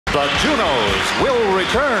The Junos will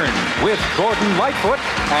return with Gordon Lightfoot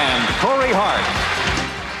and Corey Hart.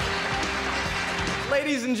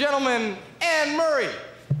 Ladies and gentlemen, Anne Murray.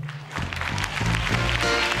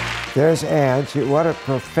 There's Anne. What a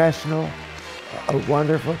professional, a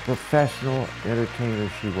wonderful professional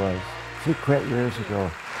entertainer she was. She quit years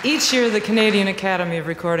ago. Each year, the Canadian Academy of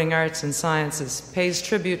Recording Arts and Sciences pays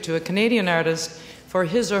tribute to a Canadian artist for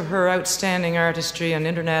his or her outstanding artistry and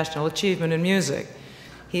international achievement in music.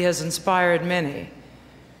 He has inspired many.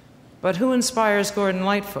 But who inspires Gordon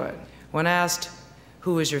Lightfoot? When asked,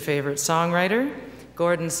 who is your favorite songwriter?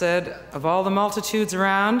 Gordon said, of all the multitudes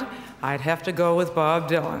around, I'd have to go with Bob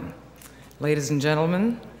Dylan. Ladies and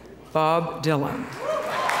gentlemen, Bob Dylan.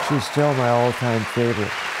 She's still my all-time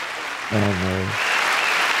favorite. And,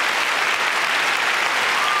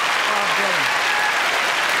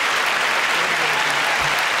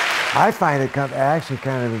 I find it actually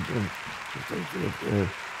kind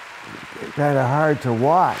of hard to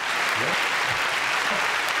watch,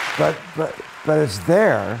 but it's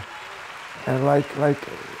there, and like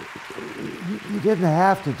he didn't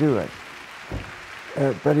have to do it,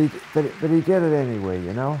 but he did it anyway,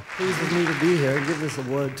 you know. Pleases me to be here and give this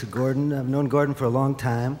award to Gordon. I've known Gordon for a long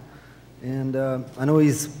time, and I know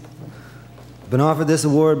he's been offered this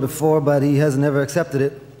award before, but he has never accepted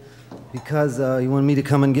it because he wanted me to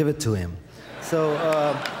come and give it to him. So.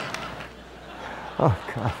 Oh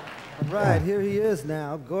God. Right, here he is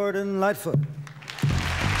now, Gordon Lightfoot.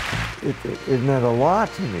 It meant a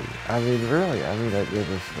lot to me. I mean, really. I mean, it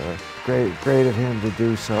was great of him to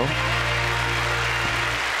do so.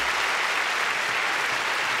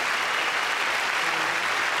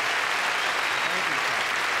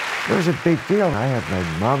 It was a big deal. I had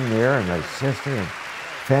my mom there and my sister and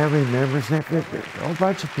family members, and a whole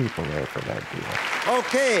bunch of people there for that deal.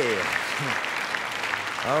 Okay.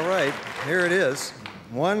 All right, here it is.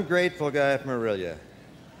 One grateful guy from Aurelia.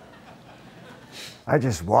 I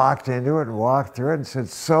just walked into it and walked through it and said,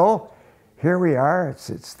 so, here we are.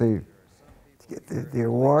 It's the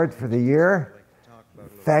award for the year.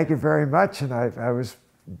 Thank you very much, and I was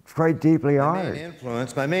quite deeply honored.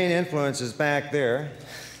 My main influence is back there,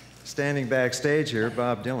 standing backstage here,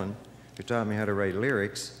 Bob Dylan, who taught me how to write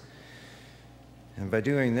lyrics. And by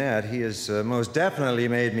doing that, he has most definitely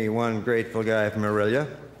made me one grateful guy from Aurelia.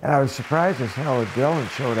 And I was surprised as hell that Dylan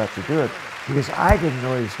showed up to do it, because I didn't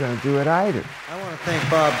know he was going to do it either. I want to thank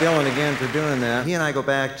Bob Dylan again for doing that. He and I go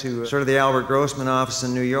back to sort of the Albert Grossman office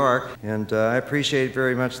in New York, and I appreciate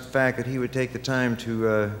very much the fact that he would take the time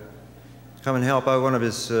to come and help out one of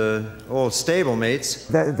his old stablemates.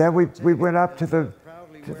 Then we went up to the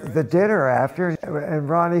dinner after, and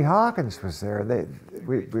Ronnie Hawkins was there.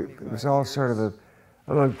 It was all sort of a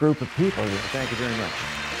little group of people. Thank you very much.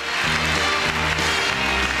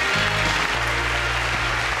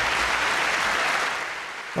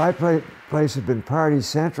 My place had been party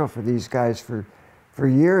central for these guys for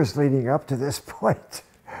years leading up to this point.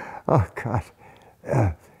 Oh God!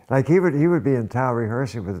 Like he would be in town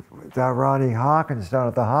rehearsing with Ronnie Hawkins down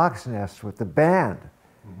at the Hawk's Nest with the band,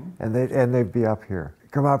 and they'd be up here,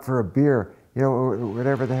 come out for a beer, you know,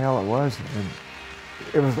 whatever the hell it was, and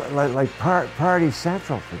it was like party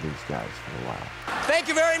central for these guys for a while. Thank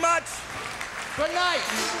you very much. Good night.